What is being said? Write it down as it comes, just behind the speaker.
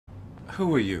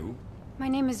Who are you? My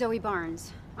name is Zoe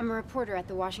Barnes. I'm a reporter at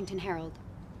the Washington Herald.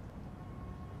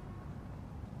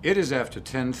 It is after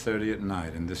 10:30 at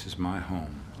night, and this is my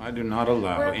home. I do not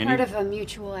allow We're any... part of a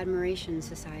mutual admiration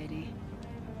society.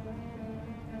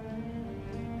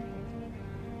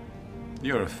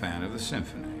 You're a fan of the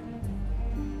symphony.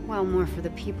 Well, more for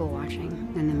the people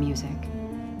watching than the music.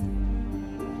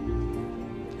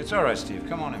 It's all right, Steve.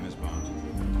 Come on in, Miss Barnes.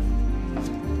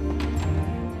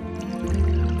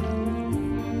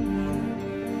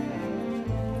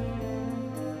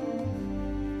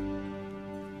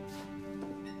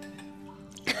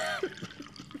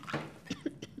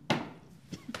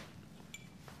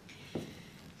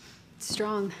 It's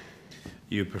strong.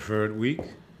 You prefer it weak?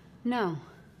 No.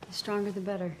 The stronger the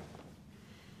better.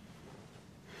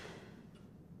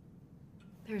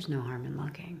 There's no harm in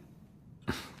looking.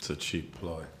 It's a cheap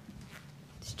ploy.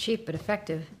 It's cheap but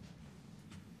effective.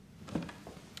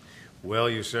 Well,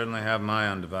 you certainly have my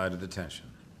undivided attention.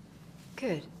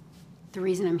 Good. The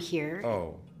reason I'm here...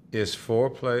 Oh, is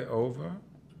foreplay over?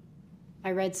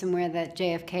 I read somewhere that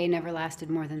JFK never lasted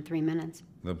more than 3 minutes.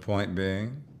 The point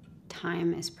being?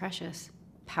 Time is precious.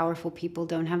 Powerful people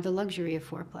don't have the luxury of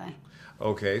foreplay.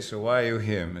 Okay, so why are you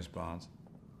here, Miss Barnes?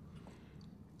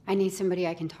 I need somebody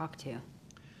I can talk to.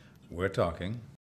 We're talking.